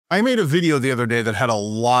I made a video the other day that had a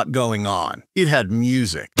lot going on. It had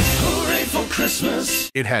music. Hooray for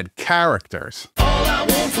Christmas. It had characters. All I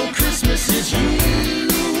want for Christmas is you.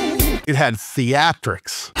 It had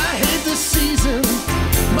theatrics. I hate the season.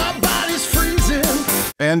 My body's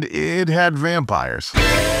freezing. And it had vampires.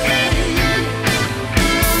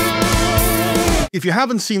 If you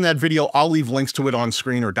haven't seen that video, I'll leave links to it on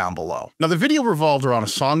screen or down below. Now, the video revolved around a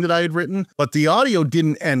song that I had written, but the audio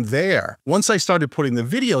didn't end there. Once I started putting the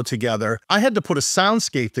video together, I had to put a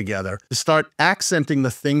soundscape together to start accenting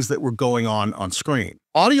the things that were going on screen.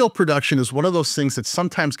 Audio production is one of those things that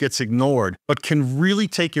sometimes gets ignored, but can really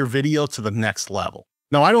take your video to the next level.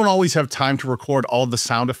 Now, I don't always have time to record all the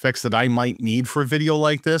sound effects that I might need for a video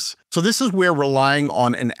like this, so this is where relying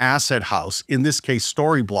on an asset house, in this case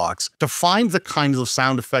Storyblocks, to find the kinds of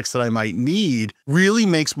sound effects that I might need really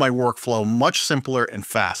makes my workflow much simpler and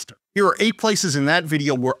faster. Here are 8 places in that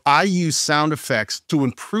video where I use sound effects to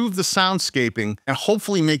improve the soundscaping and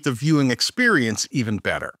hopefully make the viewing experience even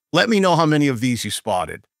better. Let me know how many of these you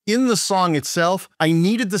spotted. In the song itself, I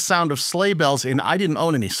needed the sound of sleigh bells, and I didn't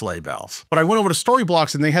own any sleigh bells. But I went over to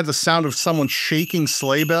Storyblocks and they had the sound of someone shaking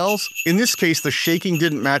sleigh bells. In this case, the shaking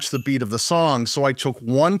didn't match the beat of the song, so I took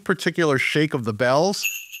one particular shake of the bells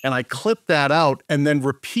and I clipped that out and then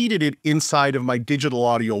repeated it inside of my digital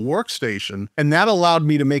audio workstation, and that allowed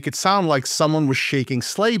me to make it sound like someone was shaking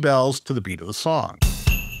sleigh bells to the beat of the song.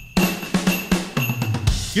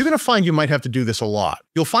 You're going to find you might have to do this a lot.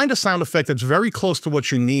 You'll find a sound effect that's very close to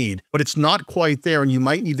what you need, but it's not quite there and you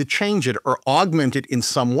might need to change it or augment it in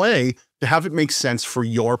some way to have it make sense for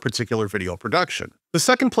your particular video production. The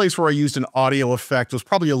second place where I used an audio effect was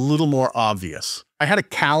probably a little more obvious. I had a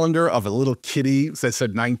calendar of a little kitty that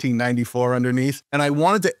said 1994 underneath, and I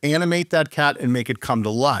wanted to animate that cat and make it come to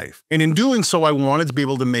life. And in doing so, I wanted to be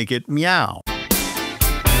able to make it meow.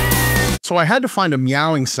 So I had to find a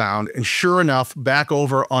meowing sound, and sure enough, back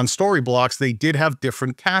over on Storyblocks, they did have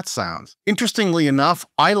different cat sounds. Interestingly enough,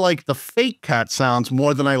 I like the fake cat sounds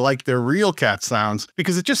more than I like their real cat sounds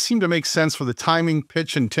because it just seemed to make sense for the timing,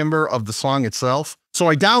 pitch, and timbre of the song itself. So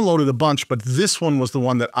I downloaded a bunch, but this one was the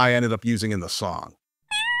one that I ended up using in the song.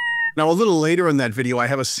 Now, a little later in that video, I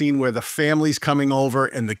have a scene where the family's coming over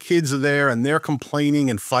and the kids are there and they're complaining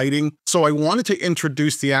and fighting. So I wanted to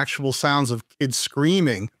introduce the actual sounds of kids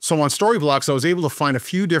screaming. So on Storyblocks, I was able to find a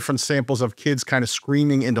few different samples of kids kind of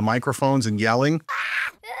screaming into microphones and yelling.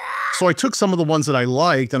 So I took some of the ones that I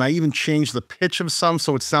liked and I even changed the pitch of some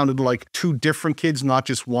so it sounded like 2 different kids, not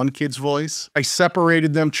just one kid's voice. I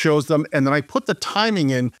separated them, chose them, and then I put the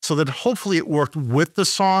timing in so that hopefully it worked with the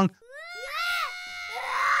song.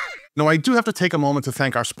 Now, I do have to take a moment to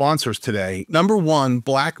thank our sponsors today. Number 1,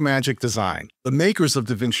 Blackmagic Design, the makers of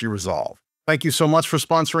DaVinci Resolve. Thank you so much for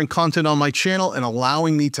sponsoring content on my channel and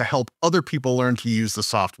allowing me to help other people learn to use the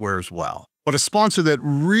software as well. But a sponsor that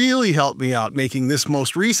really helped me out making this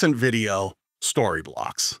most recent video,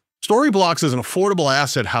 Storyblocks. Storyblocks is an affordable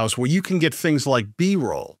asset house where you can get things like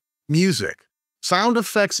B-roll, music, sound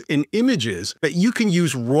effects, and images that you can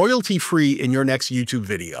use royalty-free in your next YouTube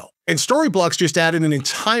video. And Storyblocks just added an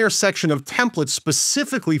entire section of templates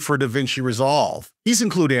specifically for DaVinci Resolve. These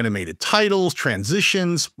include animated titles,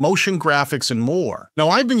 transitions, motion graphics, and more. Now,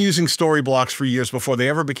 I've been using Storyblocks for years before they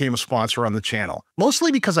ever became a sponsor on the channel,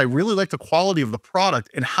 mostly because I really like the quality of the product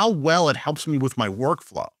and how well it helps me with my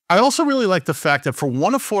workflow. I also really like the fact that for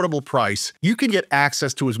one affordable price, you can get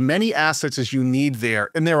access to as many assets as you need there,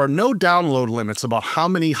 and there are no download limits about how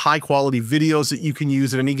many high-quality videos that you can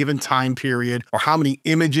use at any given time period, or how many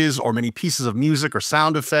images or many pieces of music or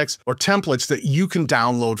sound effects or templates that you can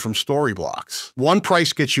download from Storyblocks. One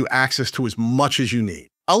price gets you access to as much as you need.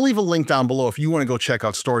 I'll leave a link down below if you want to go check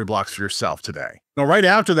out Storyblocks for yourself today. Now, right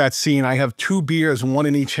after that scene, I have 2 beers, one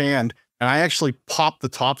in each hand, and I actually popped the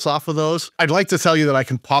tops off of those. I'd like to tell you that I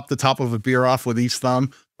can pop the top of a beer off with each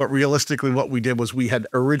thumb, but realistically what we did was we had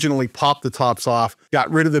originally popped the tops off,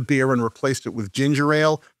 got rid of the beer and replaced it with ginger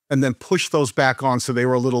ale, and then pushed those back on so they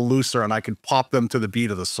were a little looser and I could pop them to the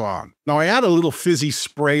beat of the song. Now, I add a little fizzy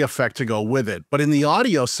spray effect to go with it, but in the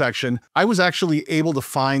audio section, I was actually able to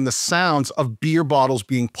find the sounds of beer bottles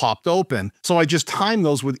being popped open. So I just timed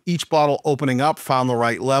those with each bottle opening up, found the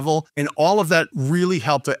right level, and all of that really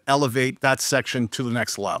helped to elevate that section to the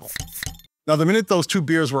next level. Now, the minute those 2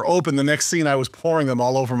 beers were open, the next scene I was pouring them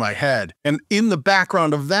all over my head. And in the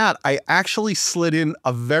background of that, I actually slid in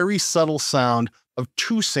a very subtle sound of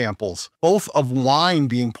 2 samples, both of wine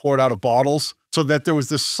being poured out of bottles, so that there was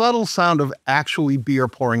this subtle sound of actually beer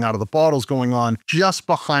pouring out of the bottles going on just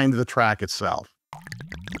behind the track itself.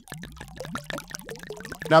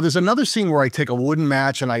 Now, there's another scene where I take a wooden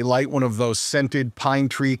match and I light one of those scented pine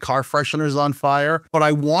tree car fresheners on fire, but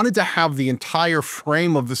I wanted to have the entire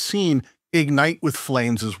frame of the scene ignite with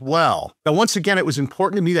flames as well. Now, once again, it was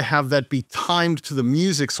important to me to have that be timed to the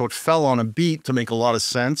music so it fell on a beat to make a lot of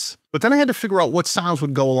sense. But then I had to figure out what sounds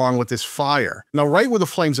would go along with this fire. Now, right where the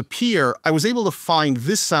flames appear, I was able to find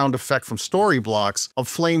this sound effect from Storyblocks of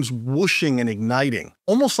flames whooshing and igniting,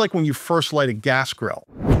 almost like when you first light a gas grill.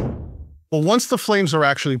 Well, once the flames are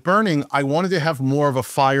actually burning, I wanted to have more of a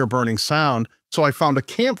fire burning sound, so I found a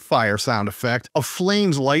campfire sound effect of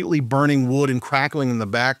flames lightly burning wood and crackling in the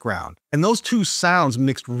background. And those two sounds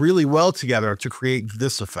mixed really well together to create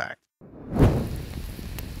this effect.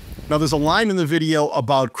 Now, there's a line in the video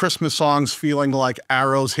about Christmas songs feeling like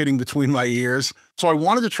arrows hitting between my ears, so I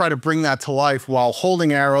wanted to try to bring that to life while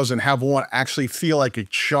holding arrows and have one actually feel like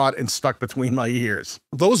it shot and stuck between my ears.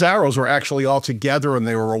 Those arrows were actually all together and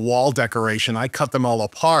they were a wall decoration. I cut them all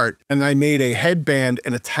apart and I made a headband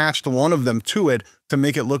and attached one of them to it to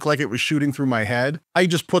make it look like it was shooting through my head. I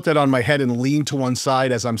just put that on my head and leaned to one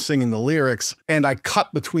side as I'm singing the lyrics, and I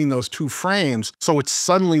cut between those two frames so it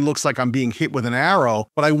suddenly looks like I'm being hit with an arrow,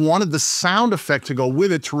 but I wanted the sound effect to go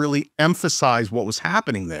with it to really emphasize what was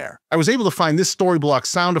happening there. I was able to find this Storyblock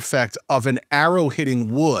sound effect of an arrow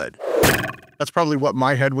hitting wood. That's probably what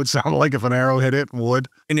my head would sound like if an arrow hit it, wood.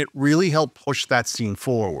 And it really helped push that scene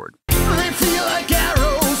forward. They feel like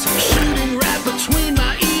arrows shooting right between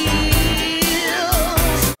my ears.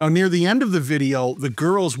 Now, near the end of the video, the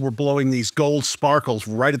girls were blowing these gold sparkles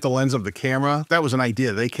right at the lens of the camera. That was an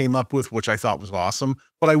idea they came up with, which I thought was awesome.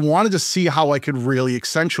 But I wanted to see how I could really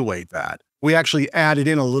accentuate that. We actually added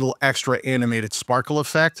in a little extra animated sparkle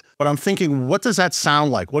effect, but I'm thinking, what does that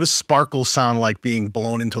sound like? What does sparkle sound like being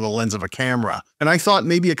blown into the lens of a camera? And I thought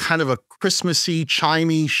maybe a kind of a Christmassy,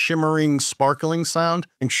 chimey, shimmering, sparkling sound.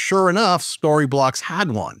 And sure enough, Storyblocks had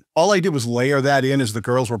one. All I did was layer that in as the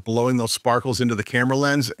girls were blowing those sparkles into the camera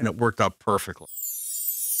lens, and it worked out perfectly.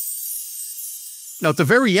 Now, at the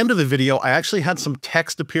very end of the video, I actually had some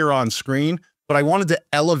text appear on screen, but I wanted to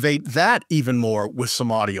elevate that even more with some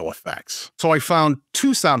audio effects. So I found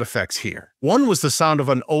two sound effects here. One was the sound of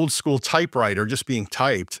an old school typewriter just being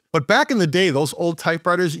typed. But back in the day, those old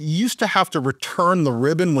typewriters used to have to return the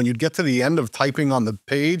ribbon when you'd get to the end of typing on the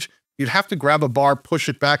page. You'd have to grab a bar, push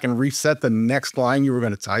it back, and reset the next line you were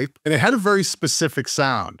going to type. And it had a very specific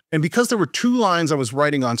sound. And because there were two lines I was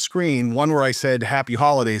writing on screen, one where I said, "Happy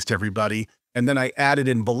Holidays to everybody," and then I added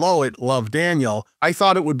in below it, "Love Daniel," I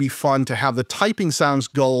thought it would be fun to have the typing sounds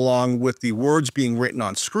go along with the words being written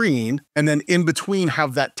on screen, and then in between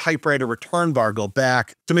have that typewriter return bar go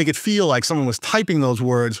back to make it feel like someone was typing those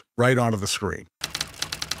words right onto the screen.